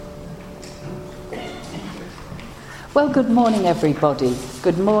Well, good morning, everybody.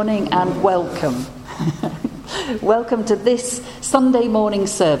 Good morning and welcome. Welcome to this Sunday morning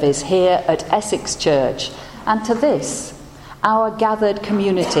service here at Essex Church, and to this, our gathered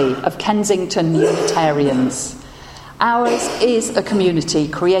community of Kensington Unitarians. Ours is a community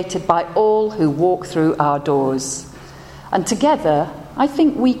created by all who walk through our doors. And together, I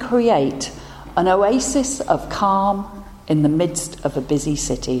think we create an oasis of calm in the midst of a busy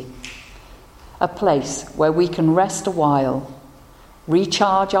city. A place where we can rest a while,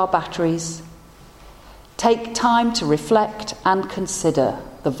 recharge our batteries, take time to reflect and consider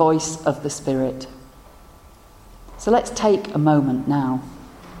the voice of the Spirit. So let's take a moment now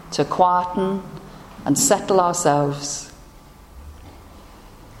to quieten and settle ourselves,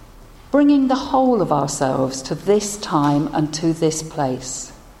 bringing the whole of ourselves to this time and to this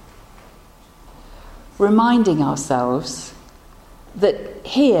place, reminding ourselves that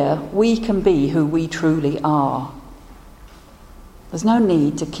here we can be who we truly are. There's no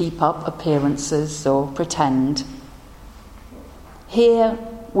need to keep up appearances or pretend. Here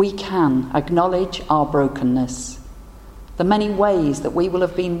we can acknowledge our brokenness, the many ways that we will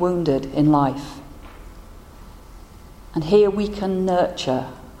have been wounded in life. And here we can nurture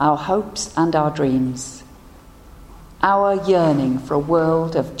our hopes and our dreams, our yearning for a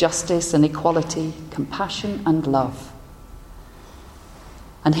world of justice and equality, compassion and love.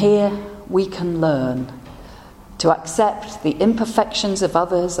 And here we can learn to accept the imperfections of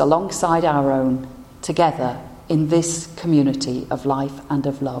others alongside our own, together in this community of life and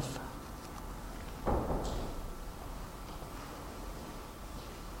of love.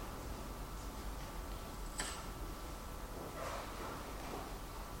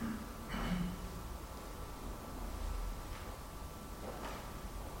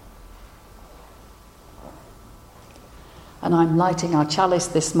 And I'm lighting our chalice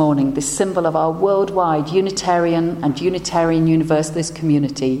this morning, this symbol of our worldwide Unitarian and Unitarian Universalist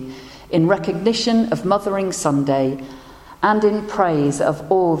community, in recognition of Mothering Sunday and in praise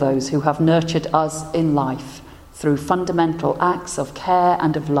of all those who have nurtured us in life through fundamental acts of care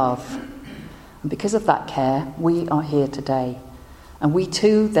and of love. And because of that care, we are here today. And we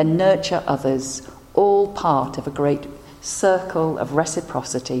too then nurture others, all part of a great circle of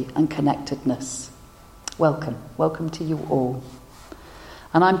reciprocity and connectedness. Welcome to you all.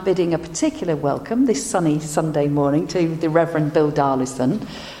 And I'm bidding a particular welcome this sunny Sunday morning to the Reverend Bill Darlison,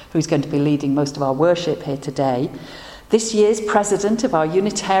 who's going to be leading most of our worship here today, this year's president of our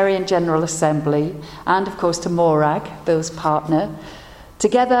Unitarian General Assembly, and of course to Morag, Bill's partner.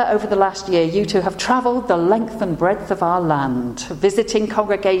 Together over the last year, you two have travelled the length and breadth of our land, visiting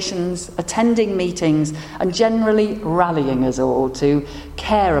congregations, attending meetings, and generally rallying us all to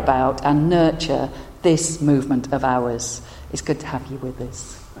care about and nurture this movement of ours. It's good to have you with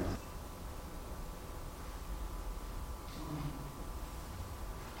us.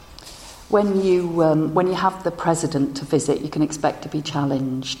 When you have the president to visit, you can expect to be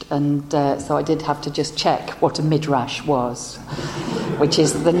challenged, and so I did have to just check what a midrash was, which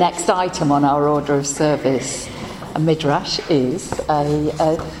is the next item on our order of service. A midrash is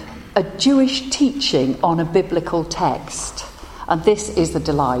a Jewish teaching on a biblical text, and this is the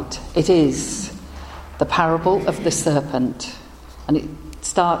delight. It is the parable of the serpent, and it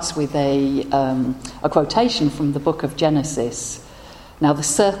starts with a quotation from the book of Genesis. Now the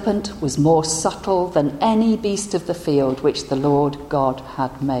serpent was more subtle than any beast of the field which the Lord God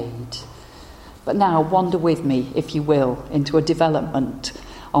had made. But now wander with me, if you will, into a development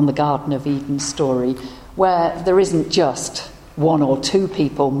on the Garden of Eden story, where there isn't just one or two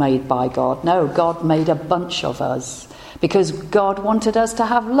people made by God. No, God made a bunch of us, because God wanted us to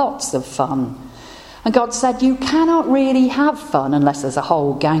have lots of fun. And God said, you cannot really have fun unless there's a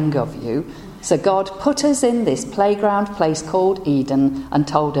whole gang of you. So God put us in this playground place called Eden and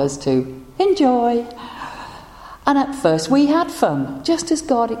told us to enjoy. And at first we had fun, just as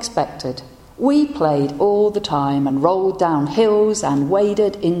God expected. We played all the time and rolled down hills and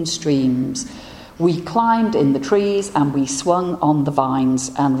waded in streams. We climbed in the trees and we swung on the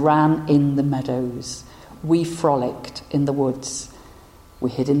vines and ran in the meadows. We frolicked in the woods. We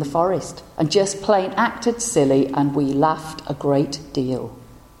hid in the forest and just plain acted silly, and we laughed a great deal.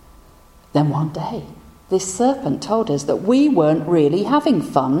 Then one day, this serpent told us that we weren't really having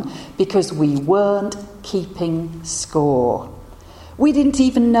fun because we weren't keeping score. We didn't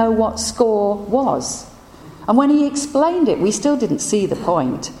even know what score was. And when he explained it, we still didn't see the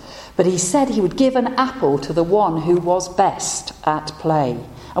point. But he said he would give an apple to the one who was best at play.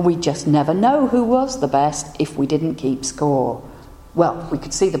 And we'd just never know who was the best if we didn't keep score. Well, we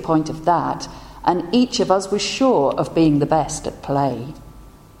could see the point of that, and each of us was sure of being the best at play.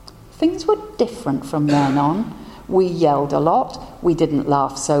 Things were different from then on. We yelled a lot. We didn't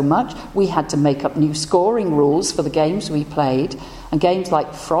laugh so much. We had to make up new scoring rules for the games we played. And games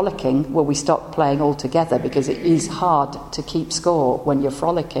like frolicking, well, we stopped playing altogether because it is hard to keep score when you're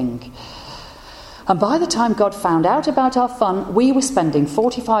frolicking. And by the time God found out about our fun, we were spending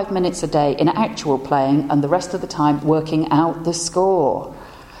 45 minutes a day in actual playing and the rest of the time working out the score.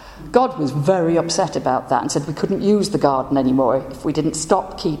 God was very upset about that and said we couldn't use the garden anymore if we didn't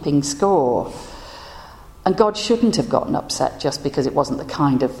stop keeping score. And God shouldn't have gotten upset just because it wasn't the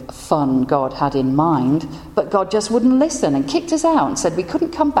kind of fun God had in mind, but God just wouldn't listen and kicked us out and said we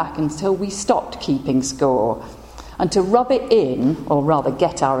couldn't come back until we stopped keeping score. And to rub it in, or rather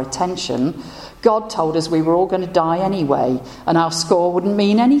get our attention, God told us we were all going to die anyway and our score wouldn't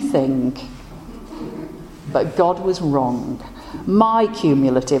mean anything. But God was wrong. My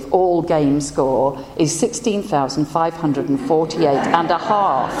cumulative all-game score is 16,548 and a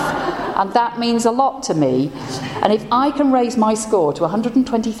half. And that means a lot to me. And if I can raise my score to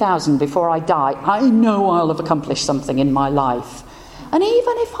 120,000 before I die, I know I'll have accomplished something in my life. And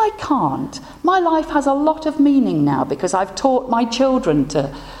even if I can't, my life has a lot of meaning now because I've taught my children to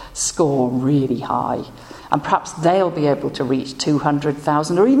score really high. And perhaps they'll be able to reach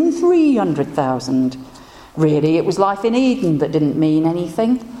 200,000 or even 300,000. Really, it was life in Eden that didn't mean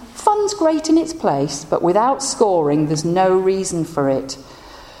anything. Fun's great in its place, but without scoring, there's no reason for it.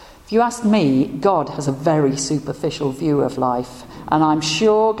 If you ask me, God has a very superficial view of life, and I'm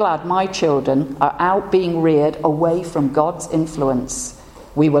sure glad my children are out being reared away from God's influence.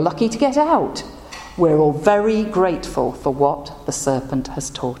 We were lucky to get out. We're all very grateful for what the serpent has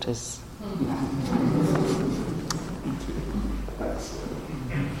taught us.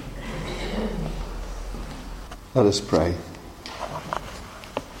 Let us pray.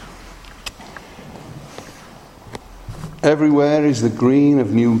 Everywhere is the green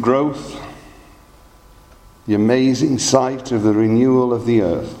of new growth, the amazing sight of the renewal of the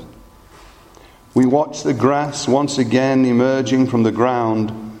earth. We watch the grass once again emerging from the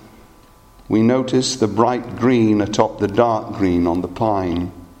ground. We notice the bright green atop the dark green on the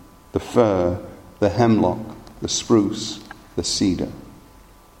pine, the fir, the hemlock, the spruce, the cedar.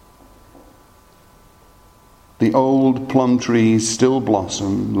 The old plum trees still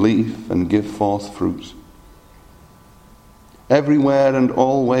blossom, leaf, and give forth fruit. Everywhere and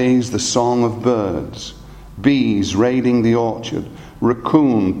always the song of birds, bees raiding the orchard,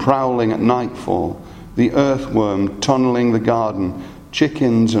 raccoon prowling at nightfall, the earthworm tunneling the garden,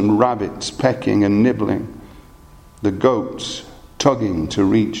 chickens and rabbits pecking and nibbling, the goats tugging to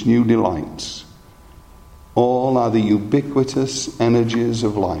reach new delights. All are the ubiquitous energies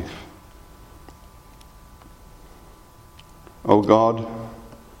of life. O God,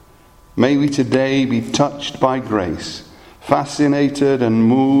 may we today be touched by grace, fascinated and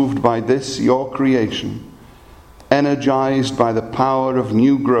moved by this your creation, energized by the power of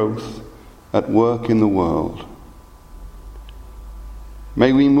new growth at work in the world.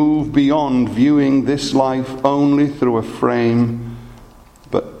 May we move beyond viewing this life only through a frame,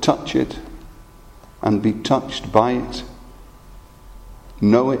 but touch it and be touched by it,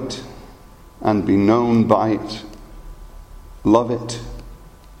 know it and be known by it, love it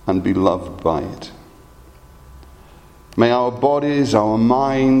and be loved by it. May our bodies, our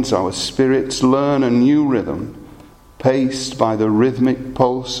minds, our spirits learn a new rhythm, paced by the rhythmic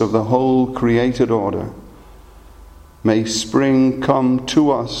pulse of the whole created order. May spring come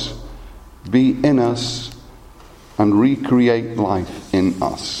to us, be in us, and recreate life in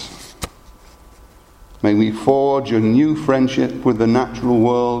us. May we forge a new friendship with the natural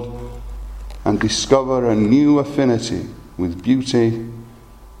world and discover a new affinity with beauty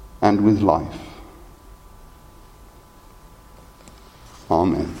and with life.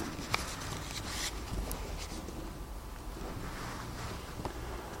 Amen.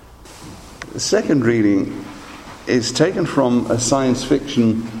 The second reading is taken from a science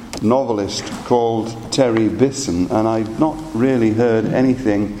fiction novelist called Terry Bisson, and I've not really heard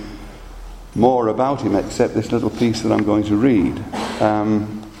anything more about him except this little piece that I'm going to read.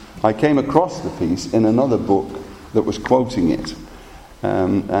 I came across the piece in another book that was quoting it.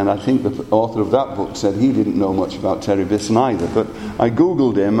 And I think the author of that book said he didn't know much about Terry Bisson either. But I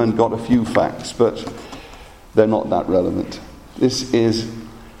googled him and got a few facts, but they're not that relevant.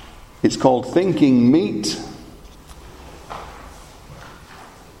 It's called Thinking Meat,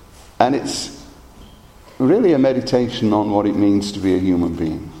 and it's really a meditation on what it means to be a human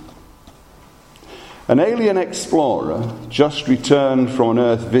being. An alien explorer, just returned from an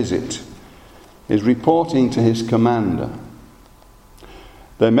Earth visit, is reporting to his commander.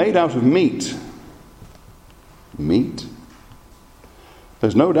 They're made out of meat. Meat?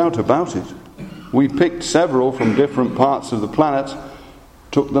 There's no doubt about it. We picked several from different parts of the planet,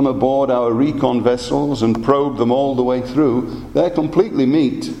 took them aboard our recon vessels and probed them all the way through. They're completely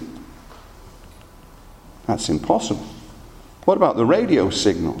meat. That's impossible. What about the radio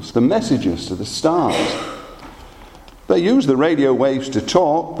signals, the messages to the stars? They use the radio waves to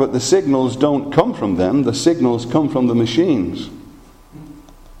talk, but the signals don't come from them. The signals come from the machines.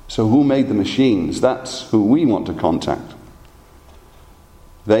 So who made the machines? That's who we want to contact.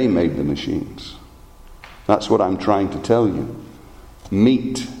 They made the machines. That's what I'm trying to tell you.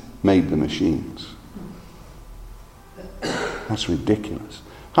 Meat made the machines. That's ridiculous.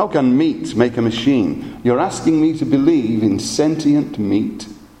 How can meat make a machine? You're asking me to believe in sentient meat?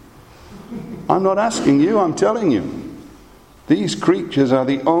 I'm not asking you, I'm telling you. These creatures are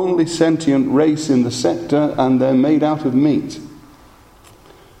the only sentient race in the sector, and they're made out of meat.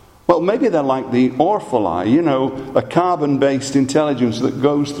 Well, maybe they're like the Orphalai, a carbon-based intelligence that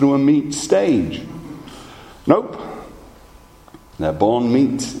goes through a meat stage. Nope. They're born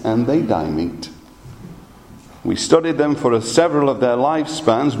meat and they die meat. We studied them for several of their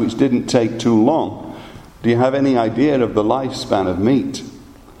lifespans, which didn't take too long. Do you have any idea of the lifespan of meat?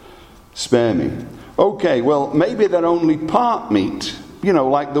 Spare me. Okay, well, maybe they're only part meat,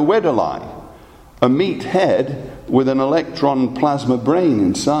 like the Weddellai, a meat head with an electron plasma brain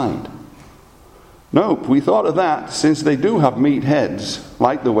inside. Nope, we thought of that since they do have meat heads,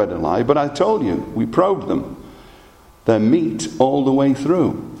 like the Weddellai, but I told you, we probed them. They're meat all the way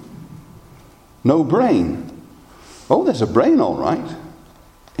through. No brain. Oh, there's a brain, all right.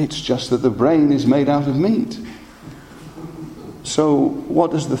 It's just that the brain is made out of meat. So,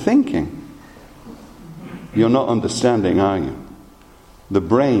 what is the thinking? You're not understanding, are you? The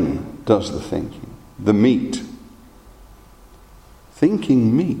brain does the thinking. The meat.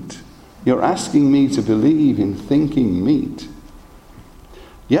 Thinking meat. You're asking me to believe in thinking meat.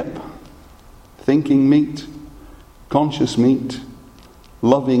 Yep. Thinking meat. Conscious meat.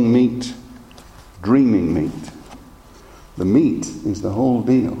 Loving meat. Dreaming meat. The meat is the whole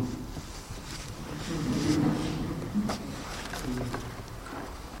deal.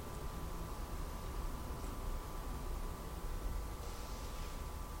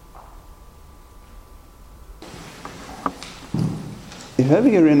 If ever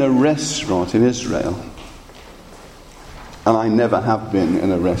you're in a restaurant in Israel, and I never have been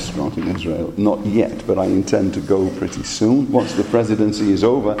in a restaurant in Israel, not yet, but I intend to go pretty soon. Once the presidency is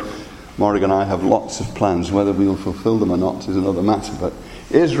over, Morgan and I have lots of plans. Whether we'll fulfill them or not is another matter, but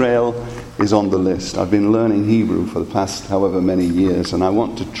Israel is on the list. I've been learning Hebrew for the past however many years, and I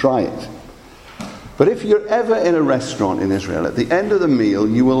want to try it. But if you're ever in a restaurant in Israel, at the end of the meal,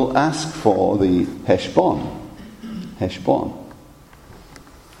 you will ask for the heshbon. Heshbon.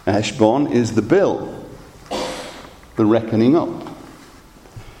 A heshbon is the bill, the reckoning up.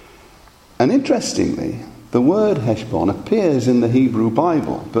 And interestingly, the word heshbon appears in the Hebrew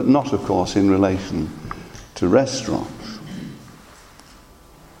Bible, but not, of course, in relation to restaurants.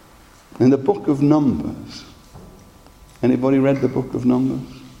 In the book of Numbers. Anybody read the book of Numbers?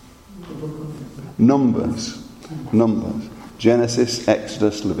 Numbers. Genesis,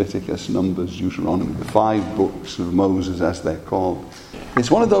 Exodus, Leviticus, Numbers, Deuteronomy. The 5 books of Moses, as they're called. It's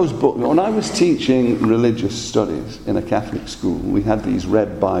one of those books. When I was teaching religious studies in a Catholic school, we had these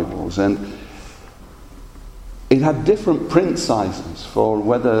red Bibles, and it had different print sizes for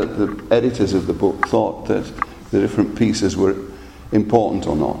whether the editors of the book thought that the different pieces were important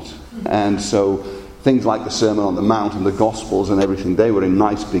or not. And so things like the Sermon on the Mount and the Gospels and everything, they were in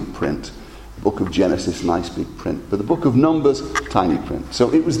nice big print. The book of Genesis, nice big print. But the book of Numbers, tiny print.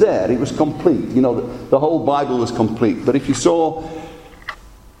 So it was there, it was complete. The whole Bible was complete. But if you saw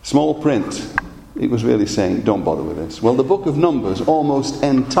small print, it was really saying, don't bother with this. Well, the book of Numbers almost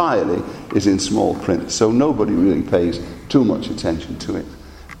entirely is in small print, so nobody really pays too much attention to it.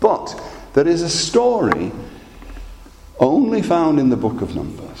 But there is a story only found in the book of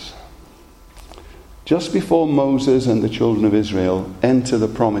Numbers. Just before Moses and the children of Israel enter the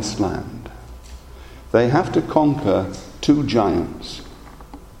promised land, they have to conquer 2 giants.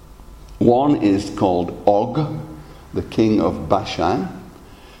 One is called Og, the king of Bashan,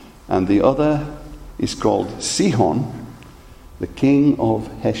 and the other is called Sihon, the king of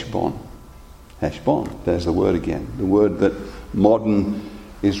Heshbon. Heshbon, there's the word again, the word that modern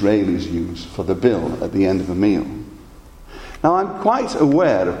Israelis use for the bill at the end of a meal. Now, I'm quite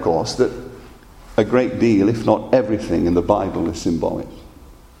aware, of course, that a great deal, if not everything, in the Bible is symbolic.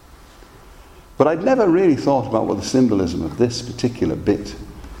 But I'd never really thought about what the symbolism of this particular bit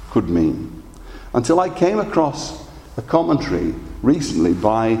could mean until I came across a commentary recently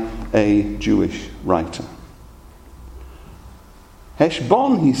by a Jewish writer.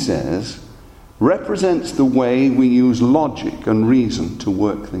 Heshbon, he says, represents the way we use logic and reason to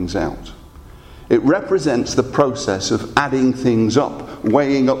work things out. It represents the process of adding things up,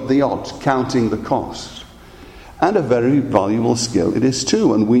 weighing up the odds, counting the cost. And a very valuable skill it is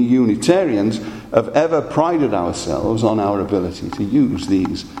too. And we Unitarians have ever prided ourselves on our ability to use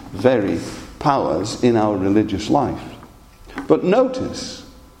these very powers in our religious life. But notice,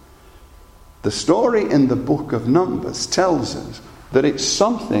 the story in the book of Numbers tells us that it's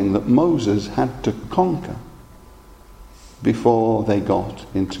something that Moses had to conquer before they got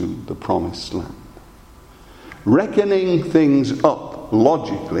into the promised land. Reckoning things up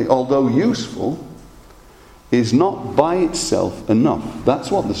logically, although useful, is not by itself enough.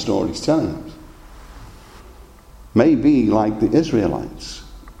 That's what the story's telling us. Maybe, like the Israelites,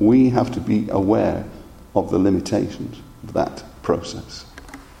 we have to be aware of the limitations of that process.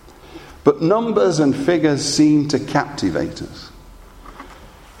 But numbers and figures seem to captivate us.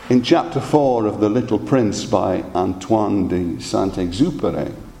 In chapter 4 of The Little Prince by Antoine de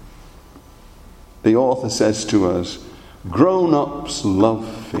Saint-Exupéry, the author says to us, grown-ups love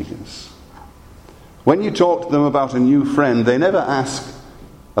figures. When you talk to them about a new friend, they never ask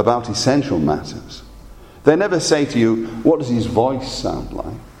about essential matters. They never say to you, what does his voice sound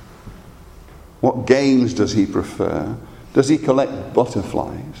like? What games does he prefer? Does he collect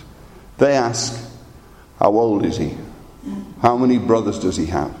butterflies? They ask, how old is he? How many brothers does he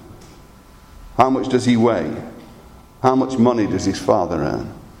have? How much does he weigh? How much money does his father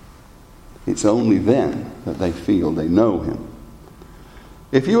earn? It's only then that they feel they know him.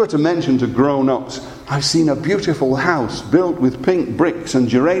 If you were to mention to grown-ups, I've seen a beautiful house built with pink bricks and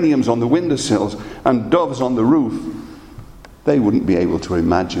geraniums on the windowsills and doves on the roof, they wouldn't be able to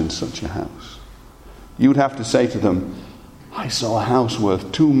imagine such a house. You'd have to say to them, I saw a house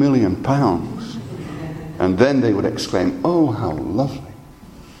worth £2 million. And then they would exclaim, oh, how lovely.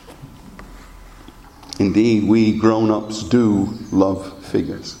 Indeed, we grown-ups do love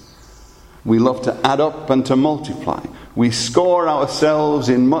figures. We love to add up and to multiply. We score ourselves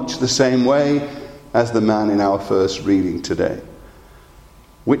in much the same way as the man in our first reading today.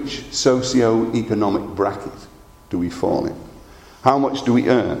 Which socio-economic bracket do we fall in? How much do we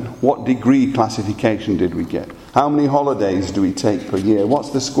earn? What degree classification did we get? How many holidays do we take per year? What's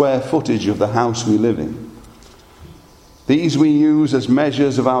the square footage of the house we live in? These we use as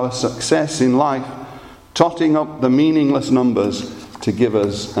measures of our success in life, totting up the meaningless numbers to give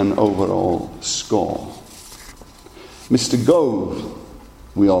us an overall score. Mr. Gove,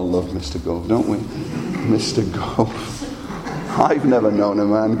 we all love Mr. Gove, don't we? Mr. Gove. I've never known a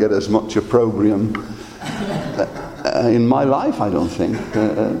man get as much opprobrium in my life, I don't think.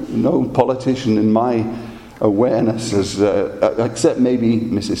 No politician in my awareness, except maybe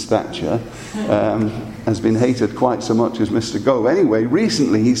Mrs. Thatcher, has been hated quite so much as Mr. Gove. Anyway,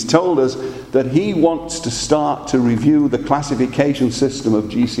 recently he's told us that he wants to start to review the classification system of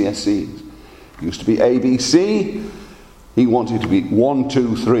GCSEs. It used to be ABC. He wanted to be 1,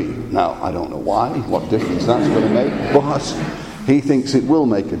 2, 3. Now, I don't know why, what difference that's going to make, but he thinks it will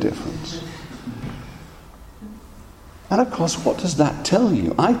make a difference. And of course, what does that tell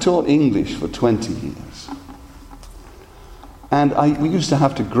you? I taught English for 20 years. And we used to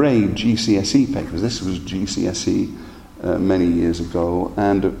have to grade GCSE papers. This was GCSE many years ago.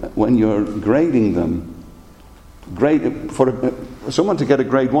 And when you're grading them, for someone to get a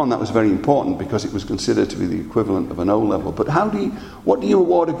grade 1, that was very important because it was considered to be the equivalent of an O-level. But what do you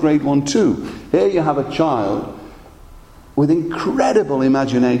award a grade 1 to? Here you have a child with incredible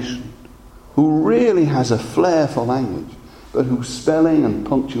imagination who really has a flair for language, but whose spelling and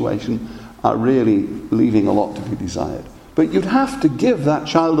punctuation are really leaving a lot to be desired. But you'd have to give that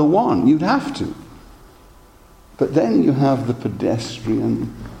child a 1. You'd have to. But then you have the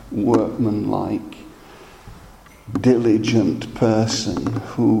pedestrian, workmanlike, diligent person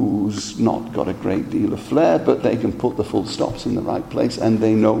who's not got a great deal of flair, but they can put the full stops in the right place and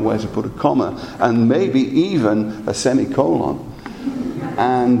they know where to put a comma and maybe even a semicolon.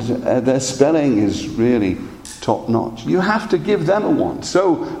 And their spelling is really top notch. You have to give them a 1.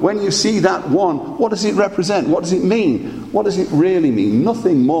 So when you see that 1, what does it represent? What does it mean? What does it really mean?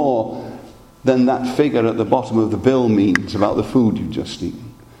 Nothing more than that figure at the bottom of the bill means about the food you've just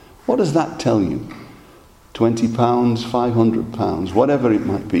eaten. What does that tell you? £20, £500, whatever it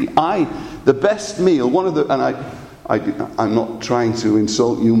might be. The best meal, I'm not trying to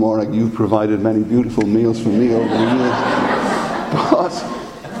insult you more, you've provided many beautiful meals for me over the years. But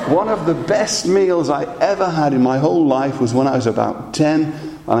one of the best meals I ever had in my whole life was when I was about 10,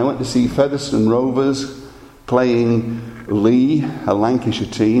 and I went to see Featherstone Rovers playing Lee, a Lancashire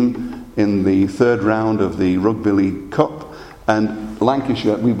team, in the third round of the Rugby League Cup. And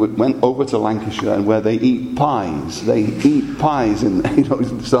Lancashire, we went over to Lancashire, and where they eat pies. They eat pies,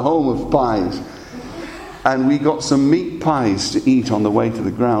 it's the home of pies. And we got some meat pies to eat on the way to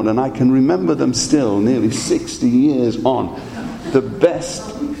the ground, and I can remember them still, nearly 60 years on. The best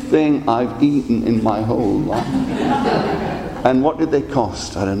thing I've eaten in my whole life. And what did they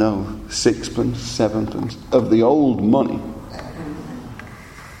cost? I don't know, 6pence, 7pence of the old money.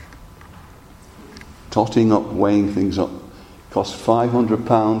 Totting up, weighing things up. Cost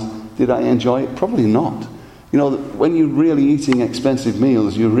 £500. Did I enjoy it? Probably not. When you're really eating expensive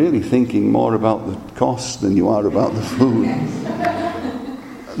meals, you're really thinking more about the cost than you are about the food.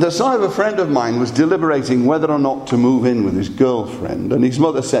 The son of a friend of mine was deliberating whether or not to move in with his girlfriend, and his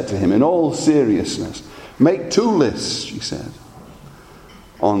mother said to him, in all seriousness, "Make 2 lists," she said.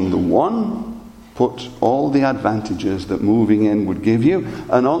 On the one, put all the advantages that moving in would give you,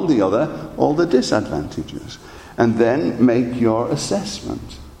 and on the other, all the disadvantages. And then make your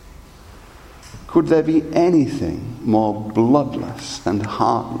assessment. Could there be anything more bloodless and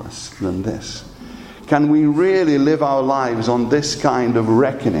heartless than this? Can we really live our lives on this kind of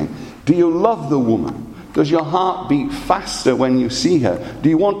reckoning? Do you love the woman? Does your heart beat faster when you see her? Do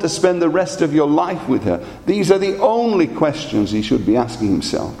you want to spend the rest of your life with her? These are the only questions he should be asking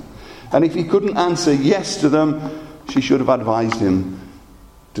himself. And if he couldn't answer yes to them, she should have advised him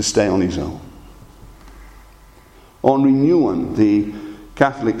to stay on his own. Henri Nouwen, the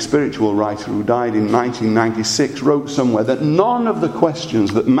Catholic spiritual writer who died in 1996, wrote somewhere that none of the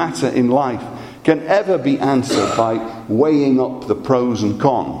questions that matter in life can ever be answered by weighing up the pros and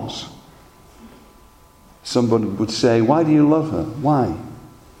cons. Somebody would say, "Why do you love her?" Why?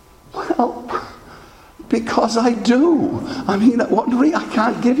 Well, because I do. I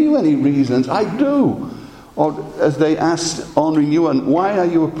can't give you any reasons. I do. Or as they asked Henri Nouwen, "Why are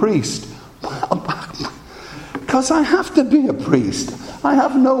you a priest?" Well, because I have to be a priest. I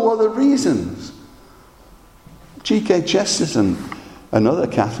have no other reasons. G.K. Chesterton, another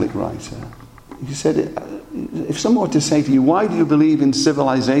Catholic writer, he said, if someone were to say to you, "Why do you believe in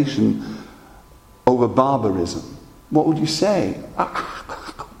civilization over barbarism?" What would you say?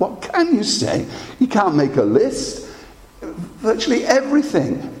 What can you say? You can't make a list. Virtually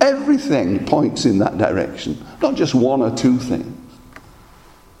everything points in that direction. Not just 1 or 2 things.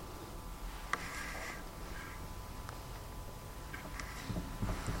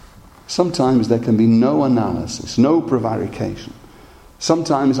 Sometimes there can be no analysis, no prevarication.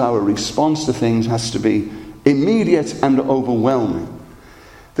 Sometimes our response to things has to be immediate and overwhelming.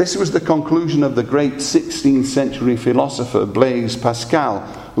 This was the conclusion of the great 16th century philosopher Blaise Pascal,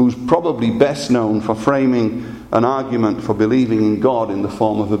 who's probably best known for framing an argument for believing in God in the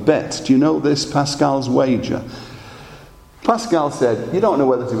form of a bet. Do you know this, Pascal's wager? Pascal said, "You don't know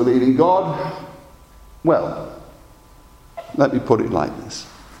whether to believe in God? Well, let me put it like this.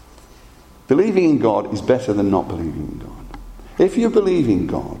 Believing in God is better than not believing in God. If you believe in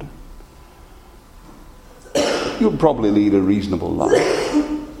God, you'll probably lead a reasonable life.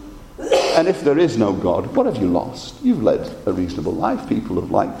 And if there is no God, what have you lost? You've led a reasonable life. People have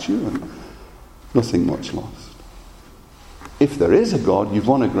liked you and nothing much lost. If there is a God, you've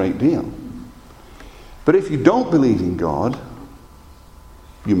won a great deal. But if you don't believe in God,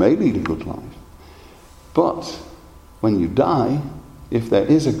 you may lead a good life. But when you die, if there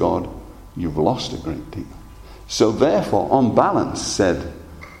is a God, you've lost a great deal. So therefore, on balance, said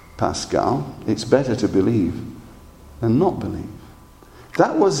Pascal, it's better to believe than not believe.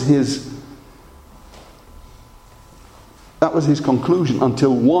 That was his conclusion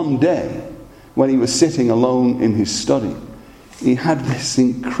until one day when he was sitting alone in his study. He had this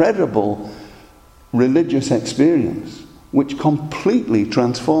incredible religious experience which completely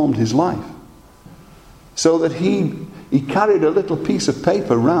transformed his life. So that he carried a little piece of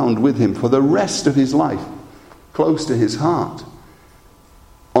paper round with him for the rest of his life, close to his heart,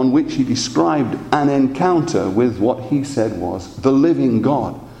 on which he described an encounter with what he said was the living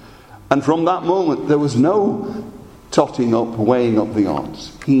God. And from that moment, there was no totting up, weighing up the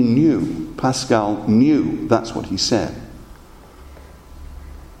odds. He knew, Pascal knew that's what he said.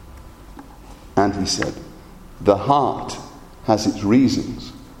 And he said, the heart has its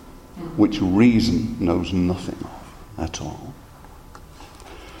reasons, which reason knows nothing of at all.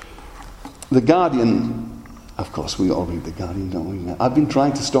 The Guardian, of course we all read The Guardian, don't we? I've been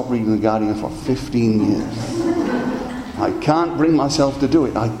trying to stop reading The Guardian for 15 years. I can't bring myself to do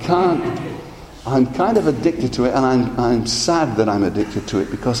it. I can't. I'm kind of addicted to it, and I'm sad that I'm addicted to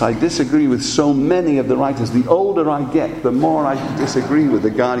it, because I disagree with so many of the writers. The older I get, the more I disagree with The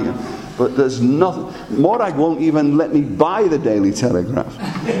Guardian. But there's nothing. Morag won't even let me buy the Daily Telegraph.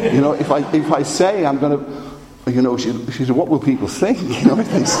 You know, if I say I'm going to she said, what will people think?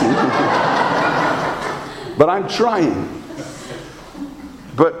 If they see me? But I'm trying.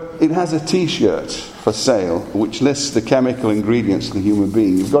 But it has a T-shirt for sale which lists the chemical ingredients of the human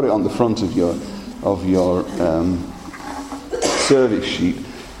being. You've got it on the front of your service sheet.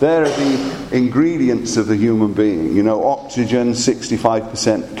 There are the ingredients of the human being. Oxygen,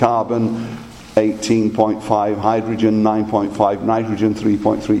 65% carbon, 18.5, hydrogen, 9.5, nitrogen,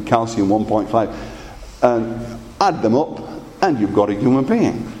 3.3, calcium, 1.5. And add them up, and you've got a human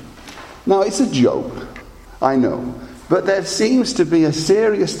being. Now, it's a joke, I know. But there seems to be a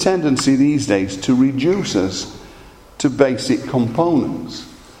serious tendency these days to reduce us to basic components,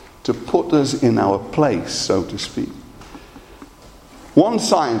 to put us in our place, so to speak. One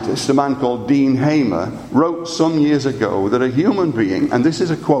scientist, a man called Dean Hamer, wrote some years ago that a human being, and this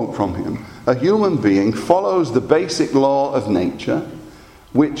is a quote from him, a human being follows the basic law of nature,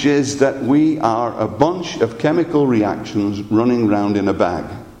 which is that we are a bunch of chemical reactions running round in a bag.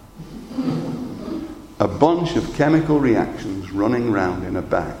 A bunch of chemical reactions running round in a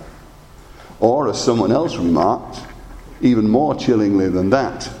bag. Or, as someone else remarked, even more chillingly than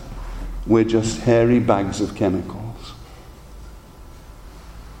that, we're just hairy bags of chemicals.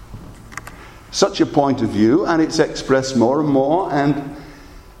 Such a point of view, and it's expressed more and more, and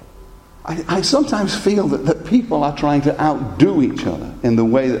I sometimes feel that people are trying to outdo each other in the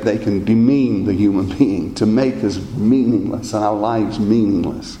way that they can demean the human being, to make us meaningless and our lives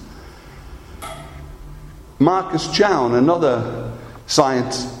meaningless. Marcus Chown, another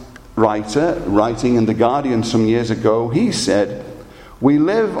science writer, writing in The Guardian some years ago, he said, "We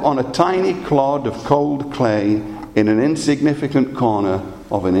live on a tiny clod of cold clay in an insignificant corner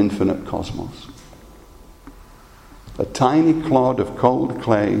of an infinite cosmos." A tiny clod of cold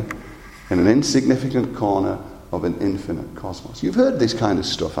clay in an insignificant corner of an infinite cosmos. You've heard this kind of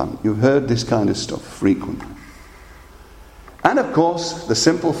stuff, haven't you? You've heard this kind of stuff frequently. And of course, the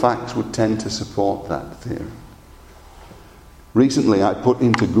simple facts would tend to support that theory. Recently, I put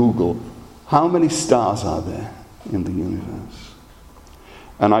into Google, how many stars are there in the universe?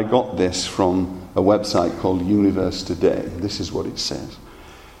 And I got this from a website called Universe Today. This is what it says.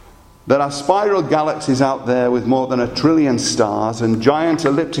 There are spiral galaxies out there with more than 1 trillion stars, and giant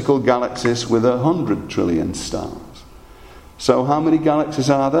elliptical galaxies with 100 trillion stars. So how many galaxies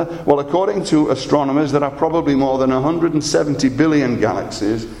are there? Well, according to astronomers, there are probably more than 170 billion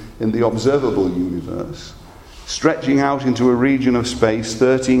galaxies in the observable universe, stretching out into a region of space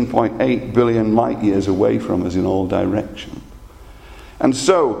 13.8 billion light years away from us in all directions. And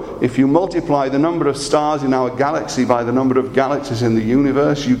so, if you multiply the number of stars in our galaxy by the number of galaxies in the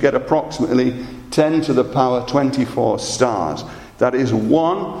universe, you get approximately 10 to the power 24 stars. That is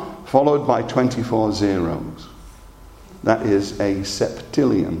 1 followed by 24 zeros. That is a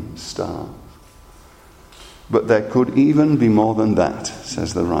septillion stars. But there could even be more than that,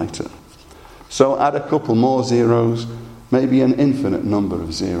 says the writer. So add a couple more zeros, maybe an infinite number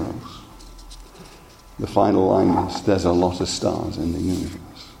of zeros. The final line is, there's a lot of stars in the universe.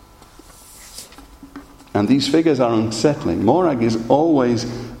 And these figures are unsettling. Morag is always,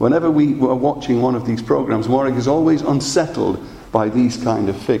 whenever we are watching one of these programs, Morag is always unsettled by these kind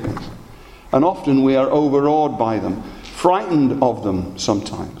of figures. And often we are overawed by them, frightened of them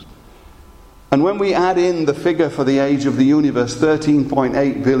sometimes. And when we add in the figure for the age of the universe,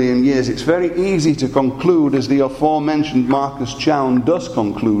 13.8 billion years, it's very easy to conclude, as the aforementioned Marcus Chown does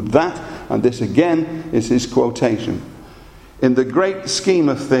conclude, that, and this again is his quotation, "In the great scheme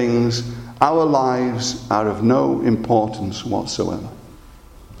of things, our lives are of no importance whatsoever."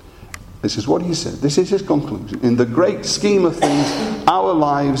 This is what he said. This is his conclusion. In the great scheme of things, our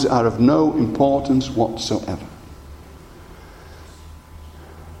lives are of no importance whatsoever.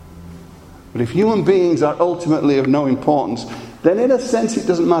 But if human beings are ultimately of no importance, then in a sense it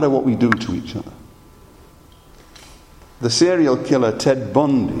doesn't matter what we do to each other. The serial killer Ted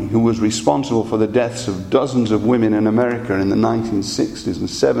Bundy, who was responsible for the deaths of dozens of women in America in the 1960s and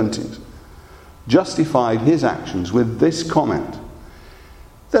 70s, justified his actions with this comment: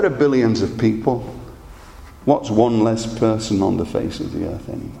 "There are billions of people. What's one less person on the face of the earth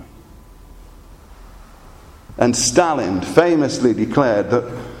anyway?" And Stalin famously declared that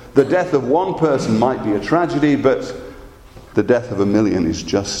the death of one person might be a tragedy, but the death of 1,000,000 is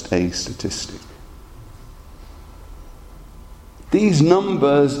just a statistic. These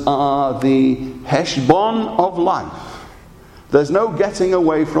numbers are the heshbon of life. There's no getting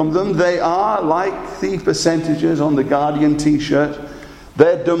away from them. They are, like the percentages on the Guardian t-shirt,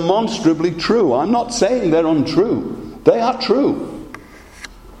 they're demonstrably true. I'm not saying they're untrue. They are true.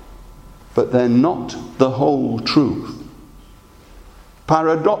 But they're not the whole truth.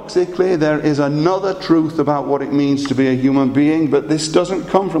 Paradoxically, there is another truth about what it means to be a human being, but this doesn't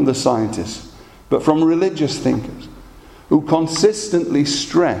come from the scientists, but from religious thinkers who consistently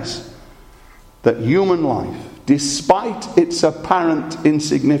stress that human life, despite its apparent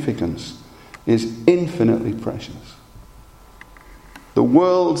insignificance, is infinitely precious. The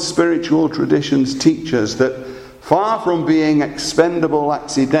world's spiritual traditions teach us that far from being expendable,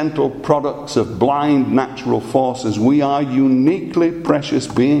 accidental products of blind natural forces, we are uniquely precious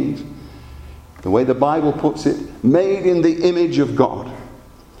beings. The way the Bible puts it, made in the image of God,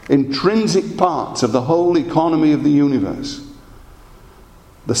 intrinsic parts of the whole economy of the universe.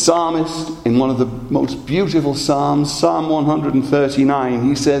 The psalmist, in one of the most beautiful psalms, Psalm 139,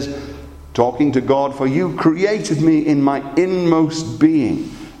 he says, talking to God, "For you created me in my inmost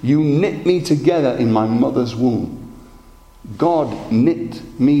being. You knit me together in my mother's womb." God knit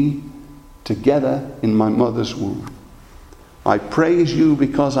me together in my mother's womb. I praise you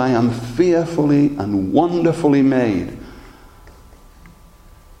because I am fearfully and wonderfully made.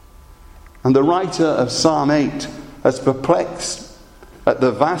 And the writer of Psalm 8, as perplexed at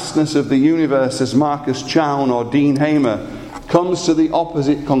the vastness of the universe as Marcus Chown or Dean Hamer, comes to the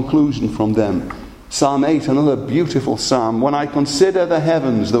opposite conclusion from them. Psalm 8, another beautiful psalm. "When I consider the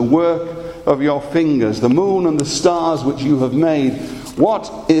heavens, the work of your fingers, the moon and the stars which you have made, what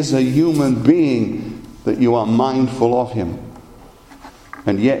is a human being that you are mindful of him?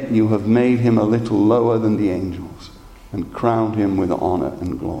 And yet you have made him a little lower than the angels and crowned him with honor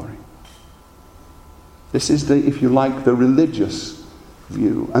and glory." This is the, if you like, the religious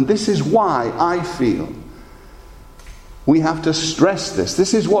view. And this is why I feel we have to stress this.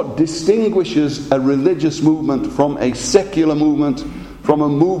 This is what distinguishes a religious movement from a secular movement, from a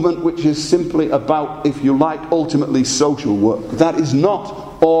movement which is simply about, if you like, ultimately social work. That is not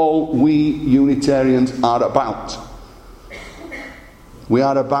all we Unitarians are about. We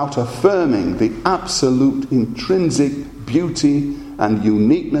are about affirming the absolute intrinsic beauty and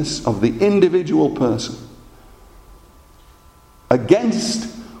uniqueness of the individual person against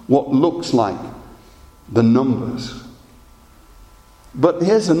what looks like the numbers. But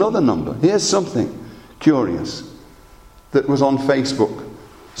here's another number. Here's something curious that was on Facebook.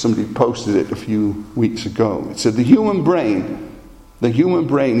 Somebody posted it a few weeks ago. It said the human brain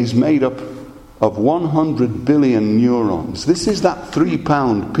is made up of 100 billion neurons. This is that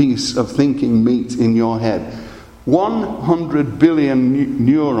 3-pound piece of thinking meat in your head. 100 billion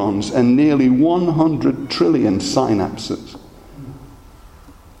neurons and nearly 100 trillion synapses.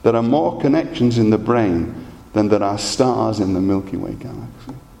 There are more connections in the brain than there are stars in the Milky Way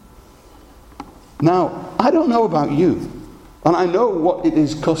galaxy. Now, I don't know about you, and I know what it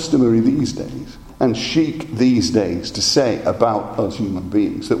is customary these days and chic these days to say about us human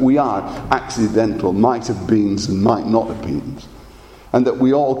beings, that we are accidental, might have beens and might not have beens, and that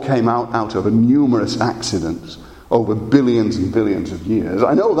we all came out of numerous accidents over billions and billions of years.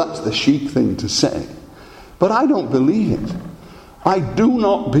 I know that's the chic thing to say, but I don't believe it. I do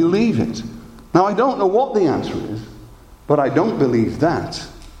not believe it. Now, I don't know what the answer is, but I don't believe that.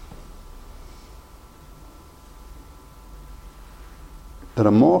 There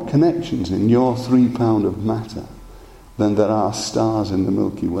are more connections in your 3-pound of matter than there are stars in the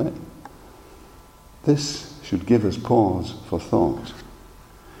Milky Way. This should give us pause for thought.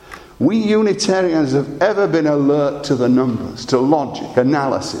 We Unitarians have ever been alert to the numbers, to logic,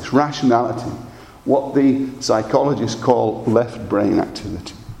 analysis, rationality, what the psychologists call left brain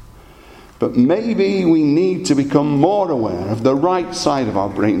activity. But maybe we need to become more aware of the right side of our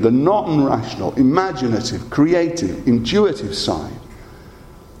brain, the non-rational, imaginative, creative, intuitive side.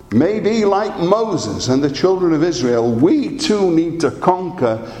 Maybe, like Moses and the children of Israel, we too need to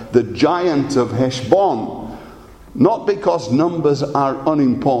conquer the giant of Heshbon, not because numbers are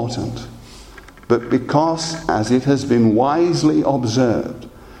unimportant, but because, as it has been wisely observed,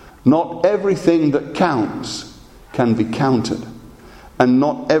 not everything that counts can be counted, and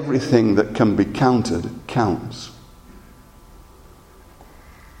not everything that can be counted counts.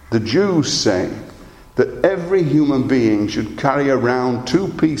 The Jews say that every human being should carry around 2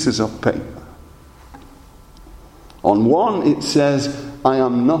 pieces of paper. On one it says, "I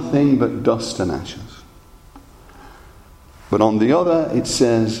am nothing but dust and ashes." But on the other it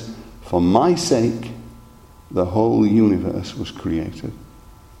says, "For my sake the whole universe was created."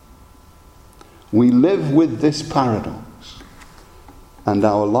 We live with this paradox, and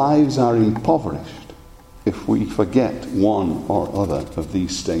our lives are impoverished if we forget one or other of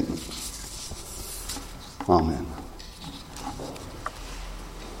these statements. Amen.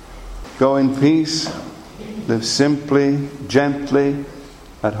 Go in peace, live simply, gently,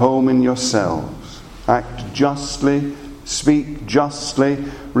 at home in yourselves. Act justly, Speak justly.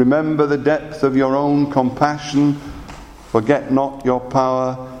 Remember the depth of your own compassion. Forget not your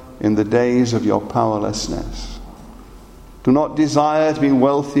power in the days of your powerlessness. Do not desire to be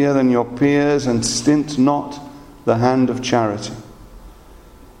wealthier than your peers, and stint not the hand of charity.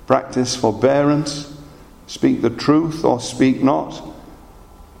 Practice forbearance. Speak the truth or speak not.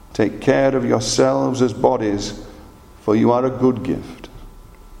 Take care of yourselves as bodies, for you are a good gift.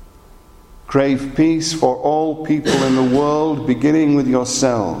 Crave peace for all people in the world, beginning with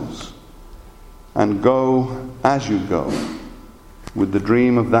yourselves, and go as you go, with the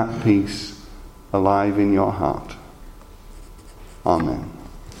dream of that peace alive in your heart. Amen.